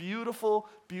shows a beautiful,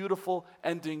 beautiful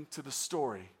ending to the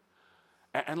story.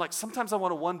 And like sometimes I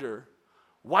want to wonder,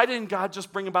 why didn't God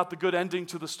just bring about the good ending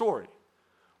to the story?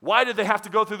 Why did they have to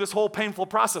go through this whole painful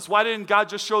process? Why didn't God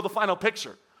just show the final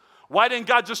picture? Why didn't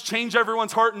God just change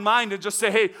everyone's heart and mind and just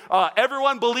say, hey,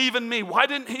 everyone believe in me? Why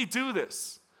didn't he do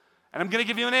this? And I'm going to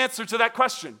give you an answer to that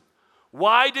question.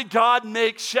 Why did God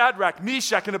make Shadrach,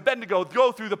 Meshach, and Abednego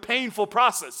go through the painful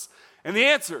process? And the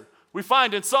answer we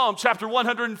find in Psalm chapter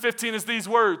 115 is these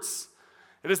words.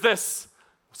 It is this.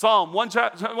 Psalm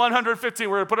 115,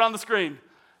 we're going to put it on the screen,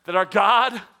 that our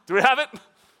God, do we have it?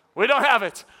 We don't have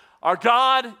it. Our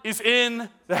God is in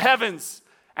the heavens,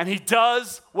 and he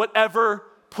does whatever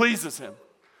pleases him.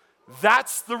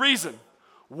 That's the reason.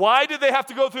 Why did they have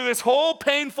to go through this whole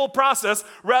painful process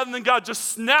rather than God just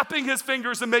snapping his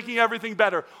fingers and making everything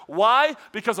better? Why?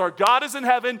 Because our God is in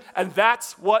heaven, and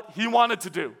that's what he wanted to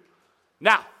do.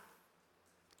 Now,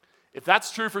 if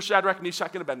that's true for Shadrach,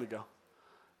 Meshach, and Abednego,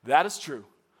 that is true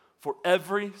for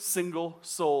every single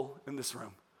soul in this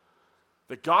room.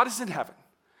 That God is in heaven,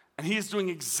 and he is doing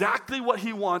exactly what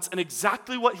he wants and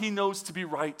exactly what he knows to be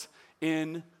right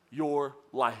in your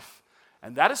life.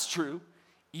 And that is true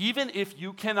even if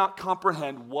you cannot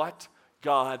comprehend what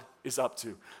God is up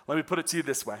to. Let me put it to you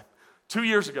this way. 2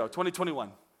 years ago,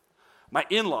 2021, my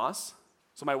in-laws,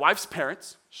 so my wife's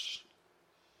parents,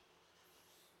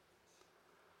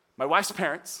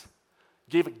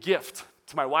 gave a gift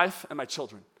to my wife and my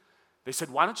children. They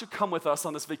said, why don't you come with us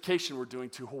on this vacation we're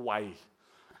doing to Hawaii?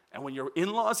 And when your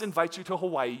in-laws invite you to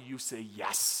Hawaii, you say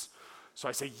yes. So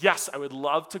I say, yes, I would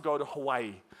love to go to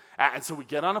Hawaii. And so we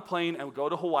get on a plane and we go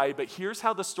to Hawaii, but here's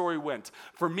how the story went.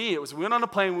 For me, it was we went on a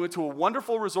plane, we went to a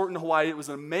wonderful resort in Hawaii. It was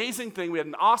an amazing thing. We had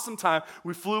an awesome time.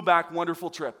 We flew back, wonderful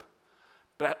trip.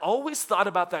 But I always thought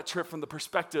about that trip from the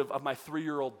perspective of my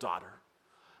 3-year-old daughter.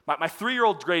 My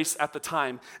 3-year-old Grace at the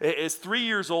time is 3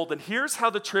 years old, and here's how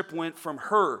the trip went from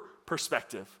her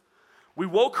perspective. We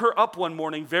woke her up one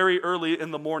morning very early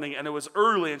in the morning, and it was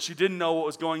early, and she didn't know what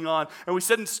was going on. And we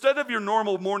said, instead of your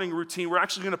normal morning routine, we're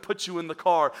actually going to put you in the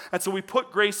car. And so we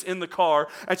put Grace in the car,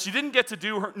 and she didn't get to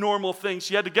do her normal things.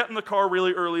 She had to get in the car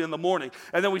really early in the morning.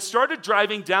 And then we started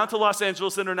driving down to Los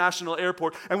Angeles International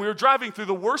Airport, and we were driving through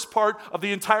the worst part of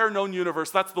the entire known universe.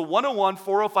 That's the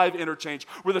 101-405 interchange,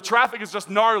 where the traffic is just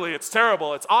gnarly. It's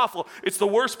terrible. It's awful. It's the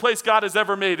worst place God has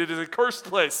ever made. It is a cursed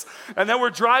place. And then we're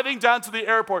driving down to the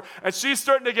airport, and she's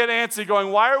starting to get antsy,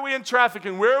 going, why are we in traffic,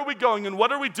 and where are we going, and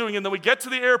what are we doing? And then we get to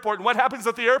the airport, and what happens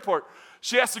at the airport?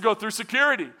 She has to go through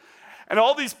security. And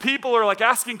all these people are like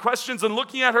asking questions and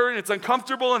looking at her, and it's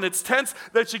uncomfortable and it's tense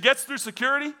that she gets through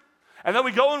security. And then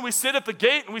we go and we sit at the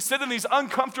gate, and we sit in these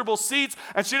uncomfortable seats,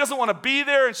 and she doesn't want to be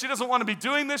there, and she doesn't want to be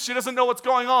doing this. She doesn't know what's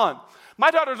going on. My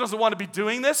daughter doesn't want to be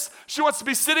doing this. She wants to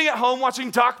be sitting at home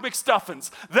watching Doc McStuffins.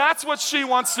 That's what she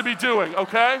wants to be doing,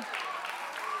 okay?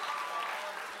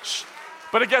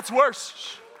 But it gets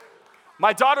worse.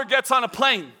 My daughter gets on a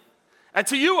plane. And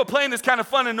to you, a plane is kind of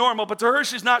fun and normal, but to her,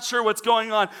 she's not sure what's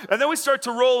going on. And then we start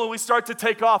to roll and we start to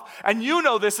take off. And you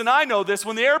know this and I know this.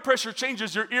 When the air pressure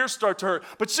changes, your ears start to hurt.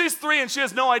 But she's 3 and she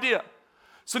has no idea.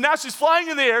 So now she's flying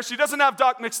in the air. She doesn't have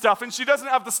Doc McStuffin. She doesn't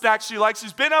have the snacks she likes.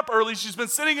 She's been up early. She's been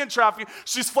sitting in traffic.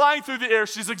 She's flying through the air.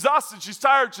 She's exhausted. She's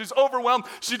tired. She's overwhelmed.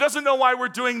 She doesn't know why we're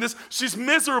doing this. She's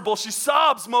miserable. She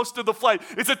sobs most of the flight.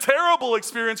 It's a terrible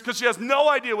experience because she has no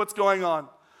idea what's going on.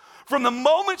 From the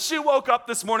moment she woke up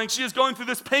this morning, she is going through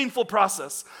this painful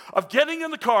process of getting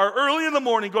in the car early in the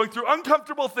morning, going through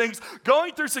uncomfortable things,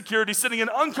 going through security, sitting in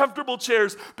uncomfortable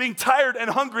chairs, being tired and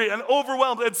hungry and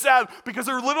overwhelmed and sad because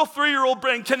her little 3-year-old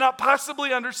brain cannot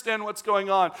possibly understand what's going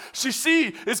on. She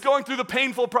is going through the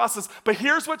painful process, but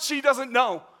here's what she doesn't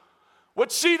know.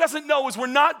 What she doesn't know is we're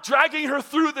not dragging her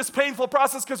through this painful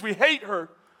process because we hate her.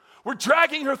 We're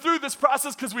dragging her through this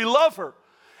process because we love her.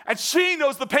 And she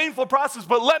knows the painful process,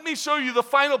 but let me show you the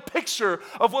final picture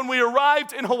of when we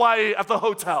arrived in Hawaii at the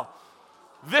hotel.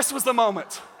 This was the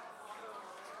moment.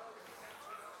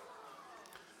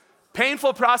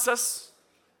 Painful process,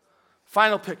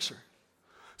 final picture.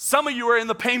 Some of you are in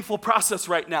the painful process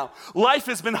right now. Life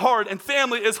has been hard, and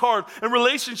family is hard, and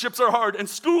relationships are hard, and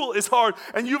school is hard,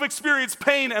 and you've experienced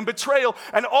pain and betrayal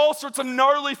and all sorts of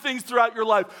gnarly things throughout your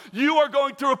life. You are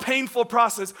going through a painful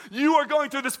process. You are going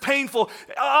through this painful,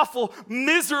 awful,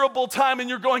 miserable time, and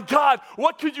you're going, God,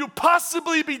 what could you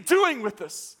possibly be doing with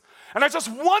this? And I just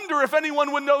wonder if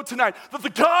anyone would know tonight that the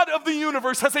God of the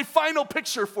universe has a final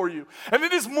picture for you. And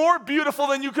it is more beautiful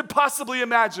than you could possibly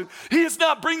imagine. He is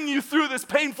not bringing you through this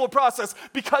painful process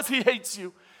because he hates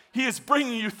you. He is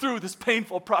bringing you through this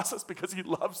painful process because he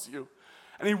loves you.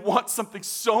 And he wants something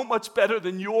so much better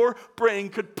than your brain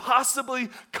could possibly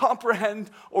comprehend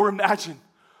or imagine.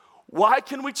 Why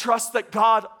can we trust that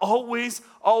God always,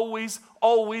 always,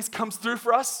 always comes through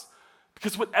for us?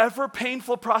 Because whatever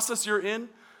painful process you're in,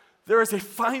 there is a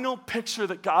final picture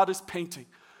that God is painting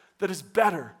that is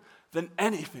better than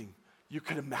anything you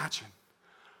could imagine.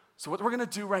 So what we're going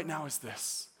to do right now is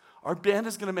this. Our band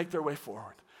is going to make their way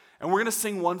forward. And we're going to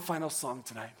sing one final song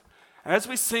tonight. And as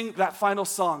we sing that final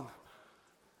song,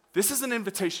 this is an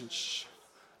invitation. Shh.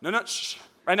 No, shh.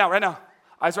 Right now.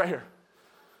 Eyes right here.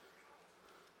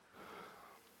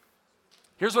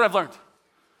 Here's what I've learned.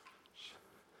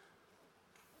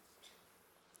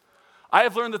 I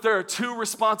have learned that there are 2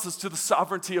 responses to the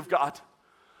sovereignty of God.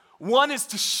 One is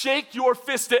to shake your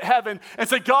fist at heaven and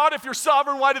say, God, if you're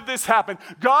sovereign, why did this happen?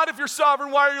 God, if you're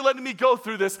sovereign, why are you letting me go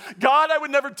through this? God, I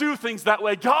would never do things that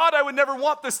way. God, I would never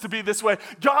want this to be this way.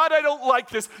 God, I don't like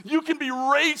this. You can be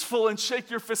rageful and shake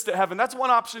your fist at heaven. That's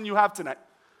one option you have tonight.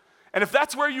 And if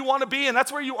that's where you want to be and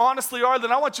that's where you honestly are,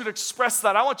 then I want you to express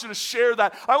that. I want you to share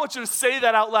that. I want you to say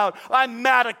that out loud. I'm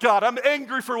mad at God. I'm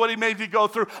angry for what he made me go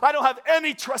through. I don't have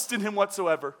any trust in him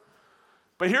whatsoever.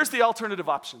 But here's the alternative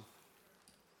option.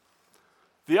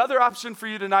 The other option for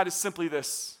you tonight is simply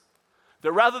this.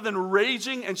 That rather than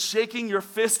raging and shaking your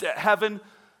fist at heaven,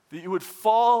 that you would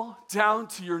fall down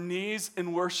to your knees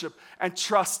in worship and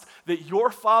trust that your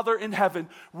Father in heaven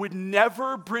would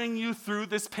never bring you through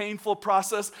this painful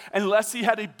process unless he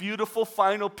had a beautiful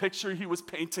final picture he was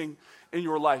painting in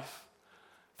your life.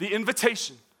 The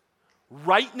invitation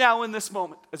right now in this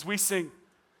moment as we sing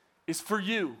is for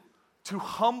you to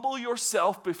humble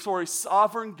yourself before a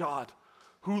sovereign God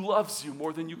who loves you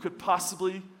more than you could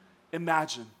possibly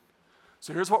imagine.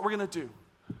 So here's what we're going to do.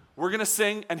 We're going to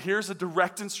sing, and here's a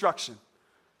direct instruction.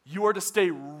 You are to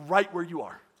stay right where you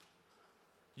are.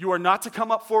 You are not to come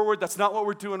up forward. That's not what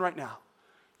we're doing right now.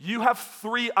 You have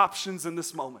 3 options in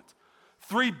this moment.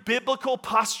 3 biblical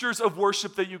postures of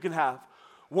worship that you can have.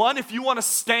 1, if you want to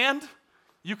stand,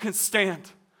 you can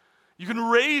stand. You can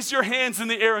raise your hands in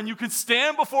the air and you can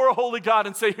stand before a holy God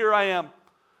and say, here I am.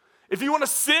 If you want to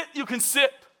sit, you can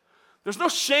sit. There's no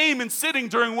shame in sitting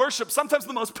during worship. Sometimes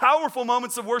the most powerful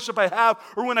moments of worship I have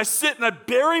are when I sit and I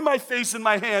bury my face in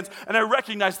my hands and I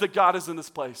recognize that God is in this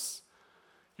place.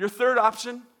 Your third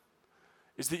option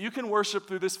is that you can worship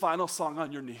through this final song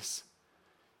on your knees.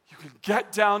 You can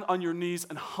get down on your knees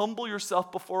and humble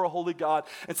yourself before a holy God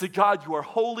and say, God, you are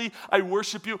holy. I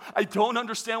worship you. I don't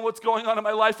understand what's going on in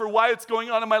my life or why it's going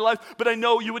on in my life, but I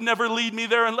know you would never lead me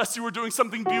there unless you were doing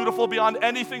something beautiful beyond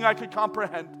anything I could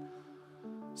comprehend.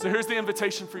 So here's the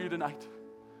invitation for you tonight,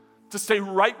 to stay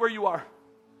right where you are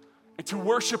and to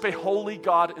worship a holy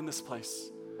God in this place.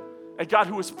 A God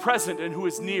who is present and who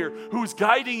is near, who is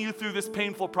guiding you through this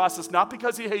painful process, not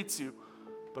because he hates you,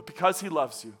 but because he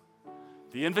loves you.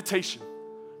 The invitation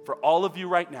for all of you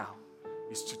right now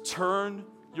is to turn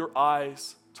your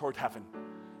eyes toward heaven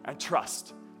and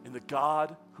trust in the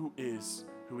God who is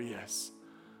who he is.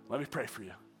 Let me pray for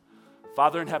you.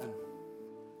 Father in heaven,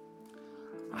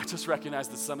 I just recognize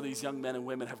that some of these young men and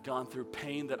women have gone through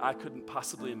pain that I couldn't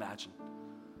possibly imagine.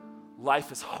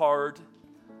 Life is hard.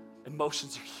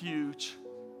 Emotions are huge.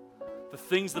 The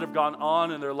things that have gone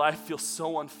on in their life feel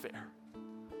so unfair.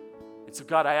 And so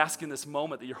God, I ask in this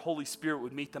moment that your Holy Spirit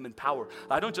would meet them in power.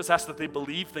 I don't just ask that they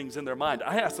believe things in their mind.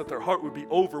 I ask that their heart would be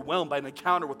overwhelmed by an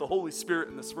encounter with the Holy Spirit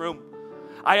in this room.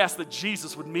 I ask that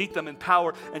Jesus would meet them in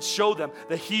power and show them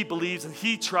that he believes and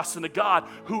he trusts in a God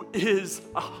who is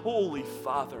a holy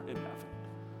Father in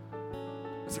heaven.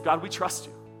 And so God, we trust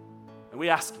you and we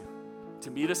ask you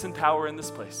to meet us in power in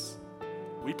this place.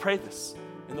 We pray this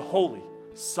in the holy,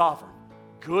 sovereign,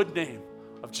 good name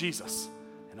of Jesus.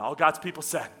 And all God's people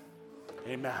said,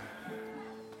 amen.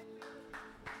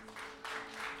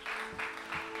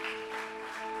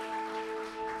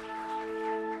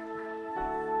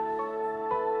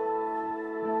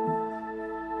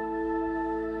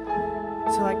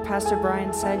 So like Pastor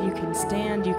Brian said, you can stand, you